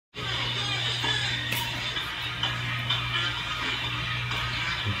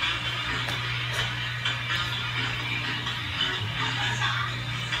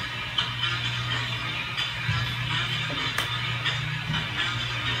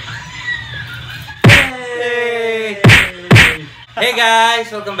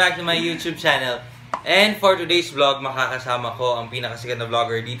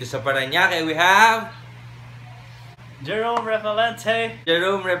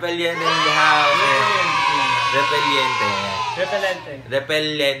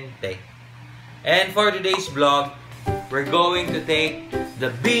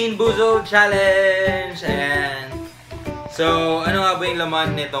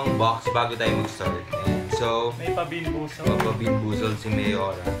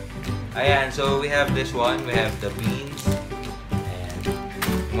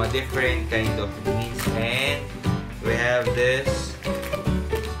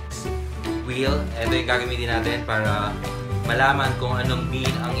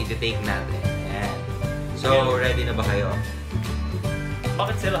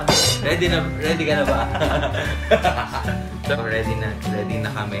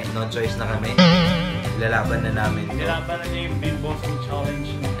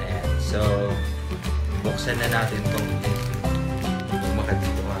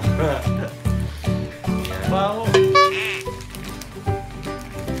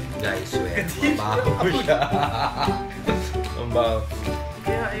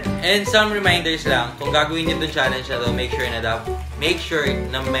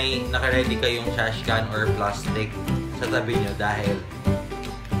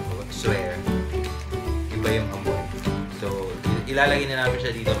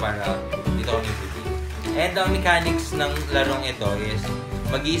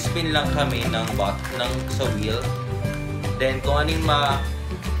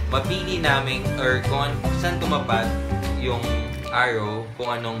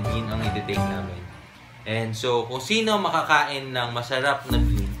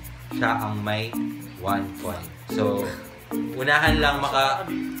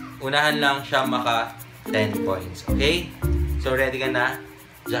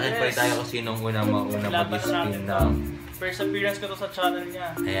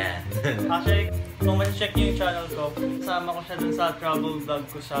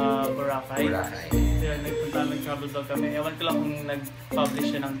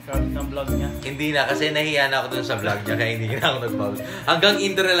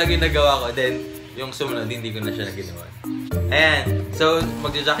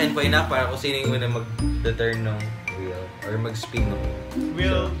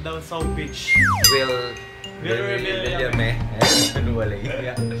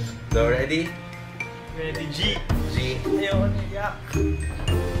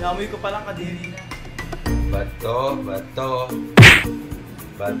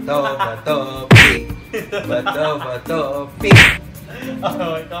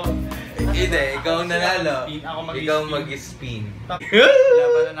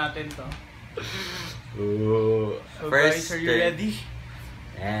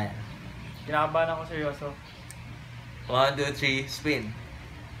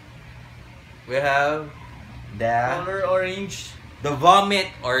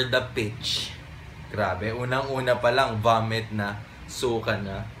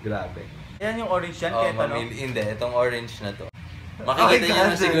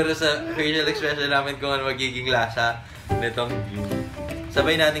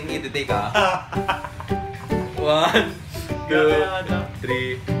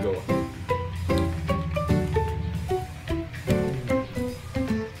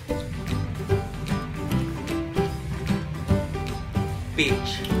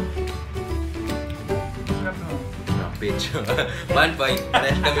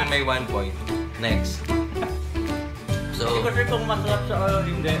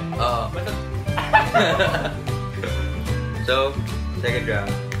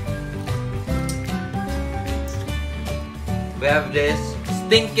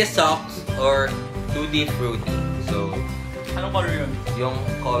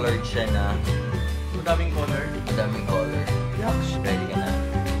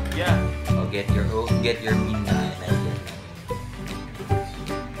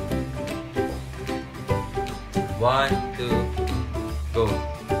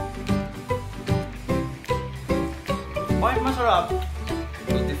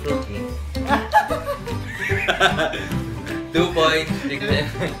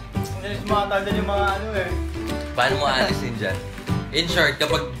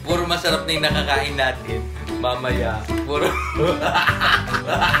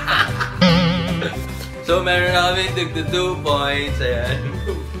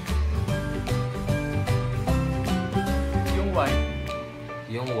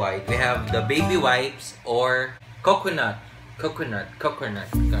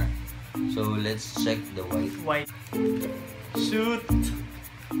Shoot!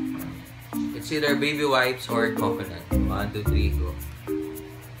 It's either baby wipes or coconut. 1, 2, 3, go.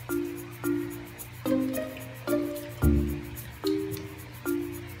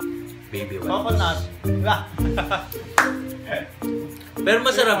 Baby wipes. Coconut. Pero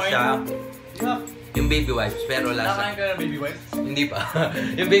masarap siya. Yeah. Yung baby wipes, pero Nakain lasa. ka ng baby wipes? Hindi pa.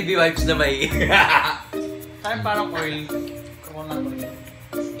 Yung baby wipes na may... Sa'yo parang oil. Coconut oil.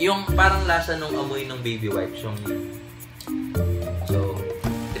 yung parang lasa nung amoy ng baby wipes. Yung... So,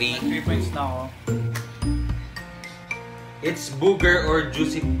 3. 3 points na ako. It's booger or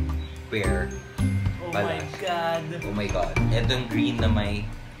juicy pear. Oh Balas. my God. Oh my God. Etong green na may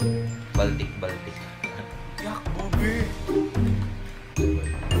baltik-baltik. Yak, booger.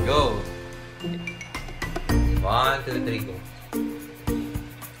 Go! 1, 2, 3, go.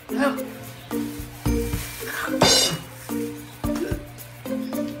 Yak.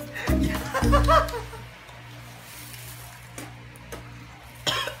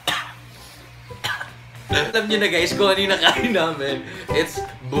 Alam nyo na guys kung ano yung nakain namin. It's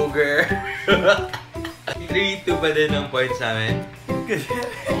booger. 3-2 pa din ang points namin.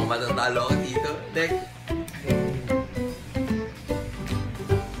 Ako matatalo ako dito. Next.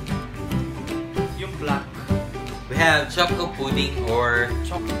 Yung black. We have choco pudding or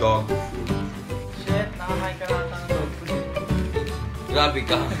dog food. Shit, nakakain ka nata ng dog food. Grabe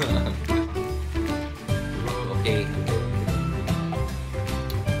ka. Okay.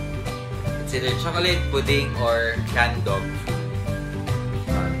 It's either chocolate pudding or canned dog food.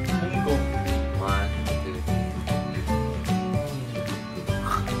 Munggo. 1, 2.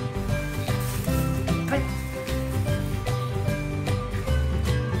 Ay!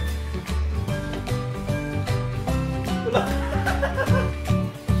 Wala.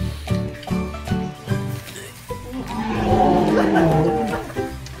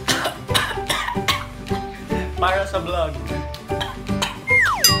 Para sa vlog.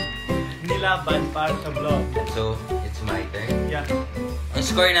 Nilaban para sa vlog. So, it's my turn. Yeah. Ang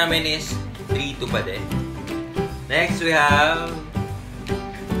score namin is 3-2 pa din. Next, we have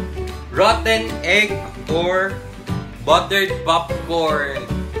rotten egg or buttered popcorn.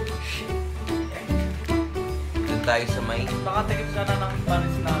 Doon tayo sa may... Nakatikip sana ng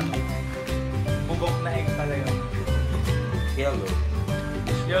panis na bugok na egg pala yun. Yellow.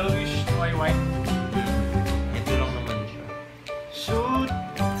 Yellowish to my white. Ito lang naman siya. Shoot!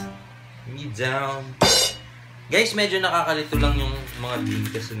 Me down. Guys, medyo nakakalito lang yung mga green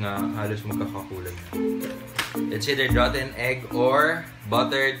kasi nga halos magkakakulay na. It's either rotten egg or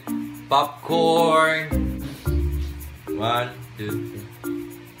buttered popcorn. 1, 2,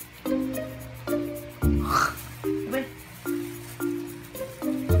 3. Abay!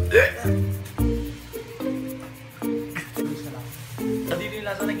 Hindi yung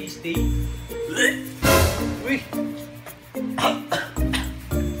lasa nag-i-stay. Uy!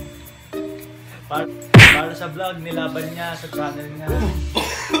 Para sa vlog, nilaban niya sa channel niya.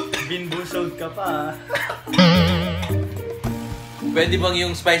 BOOZLED ka pa. Pwede bang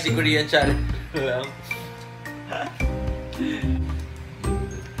yung spicy Korean challenge lang?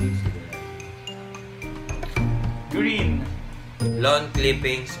 Green. Lawn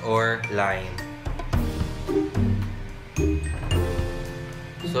clippings or lime?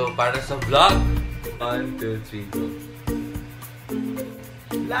 So, para sa vlog, 1, 2, 3, go.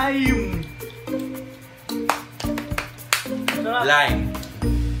 Lime. Sarap. Lime.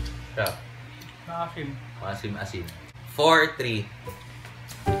 Sarap. Nakakim. Asim-asim. 4, 3.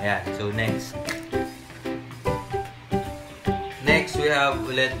 Ayan. So, next. Next, we have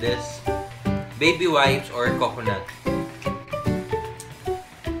ulit this baby wipes or coconut.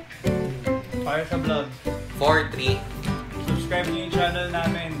 Para sa vlog. 4, 3. Subscribe niyo yung channel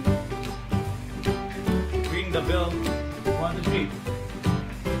namin. Ring the bell. 1, 2, 3.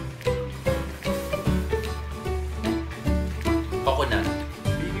 Coconut.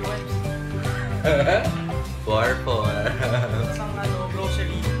 Baby wipes. 4, 4. Tapos ang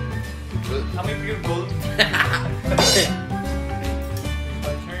grocery. Kami pure gold.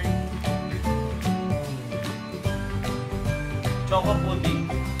 Choco pudding.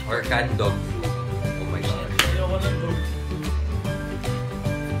 Or canned dog food. Oh my God. Ayoko ng dog.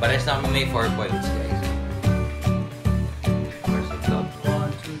 Pares namin may 4 points, guys. Para sa vlog.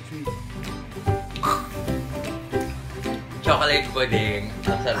 1, 2, 3. Chocolate pudding.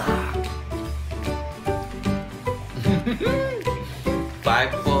 Ang sarap.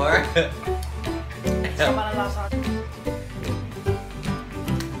 5, 4. Sama na lasa.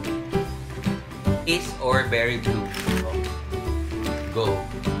 Is or berry blue? Go.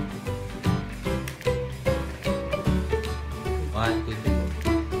 1, 2,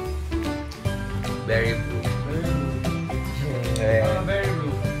 3. Berry blue.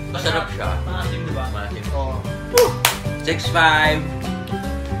 Masarap siya. Maasim, diba? Maasim. Oo. 6'5".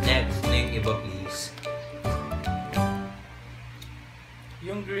 Next, name iba please.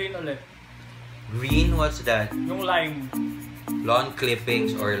 Yung green ulit. Green, what's that? Yung lime. Lawn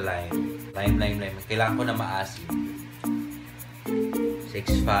clippings or lime? Lime. Kailangan ko na maasim.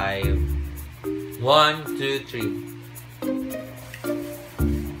 6'5". 1, 2,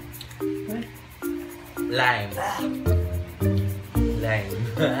 3. Lime.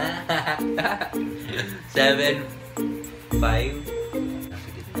 7, 5.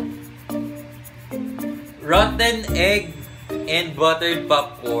 Rotten egg and buttered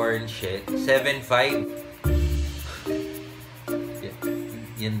popcorn shit. 7'5".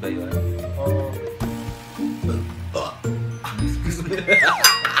 Yan ba yun? Oo.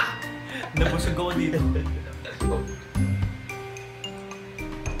 Nabusog ako dito. Hindi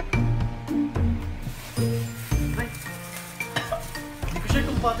ko sure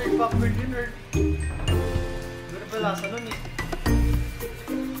kung buttered popcorn yun or... Gano'n pa lasa nun eh.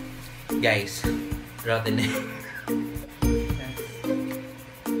 Guys, rotten egg.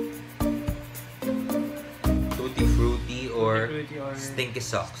 Tutti frutti or stinky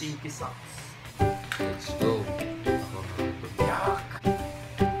socks. Stinky socks. Let's go.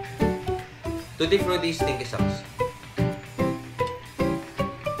 Tutti frutti, stinky socks.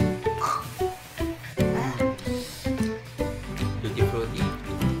 Tutti frutti.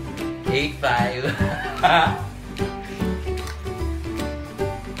 8'5".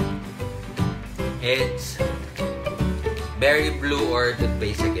 It's berry blue or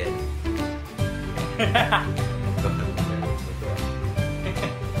toothpaste again.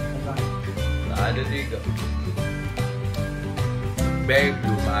 Ano dito? Berry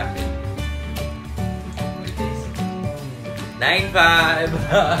blue, maasin. 9'5".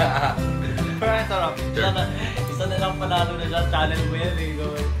 Pero ito lang, isa na lang panalo na dyan, challenge mo yan eh.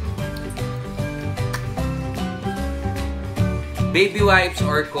 Baby wipes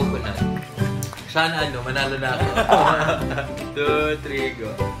or coconut? Sana ano, manalo na ako. 2, 3, go.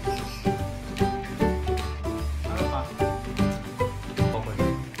 Ano pa?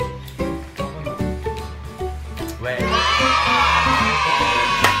 Coconut. Well.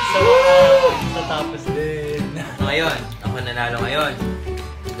 Sa tapos din. Ngayon, ako nanalo ngayon.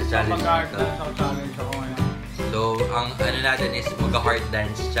 Sa challenge Mag-hard nito. dance ako challenge ako ngayon. So, ang ano natin is mag-hard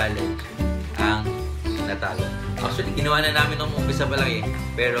dance challenge. Ang natalo. Actually, ginawa na namin nung umpisa pa lang eh.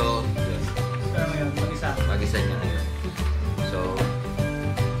 Pero, yun. Pero ngayon, mag-isa. Mag-isa niya ngayon. So,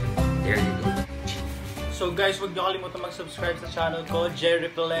 there you go. So guys, huwag niyo kalimutan mag-subscribe sa channel ko, Jerry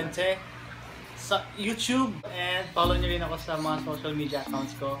Palente, sa YouTube. And follow niyo rin ako sa mga social media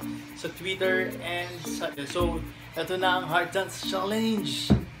accounts ko. Sa Twitter and sa... So, ito na ang Hard Dance Challenge.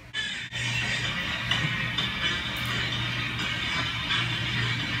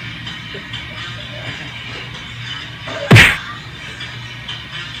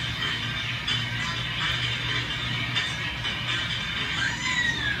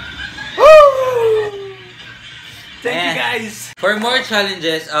 Thank you guys! For more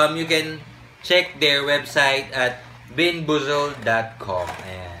challenges, you can check their website at binboozled.com.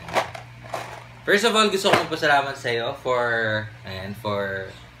 And first of all, gusto ko magpasalamat sa iyo for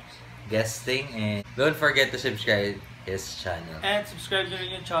guesting, and don't forget to subscribe his channel. And subscribe nyo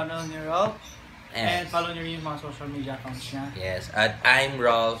rin yung channel ni Ralph. And follow nyo rin yung mga social media accounts niya. Yes, at I'm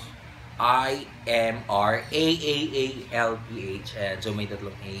Ralph. IMRAAALPH. And so may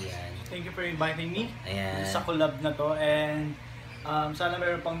tatlong A yan. Thank you for inviting me sa Ayan. collab na to. And sana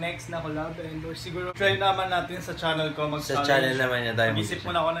meron pang next na collab. And siguro try naman natin sa channel ko Sa channel naman niya tayo Isip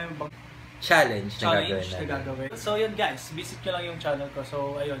mo na ako na yung challenge na gagawin. So yun guys, visit nyo lang yung channel ko.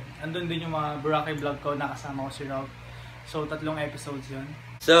 So ayun, andun din yung mga Boracay vlog ko, nakasama ko si Ralph. So 3 episodes yun.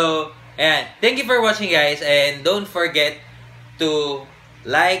 So, ayan. Thank you for watching guys. And don't forget to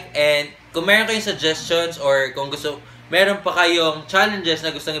like, and kung meron kayong suggestions or kung meron pa kayong challenges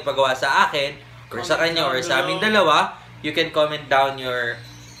na gustong ipagawa sa akin or sa kanya or sa aming dalawa, you can comment down your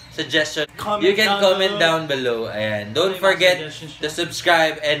suggestion. You can comment down below. And don't forget to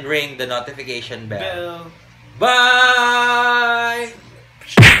subscribe and ring the notification bell. Bye!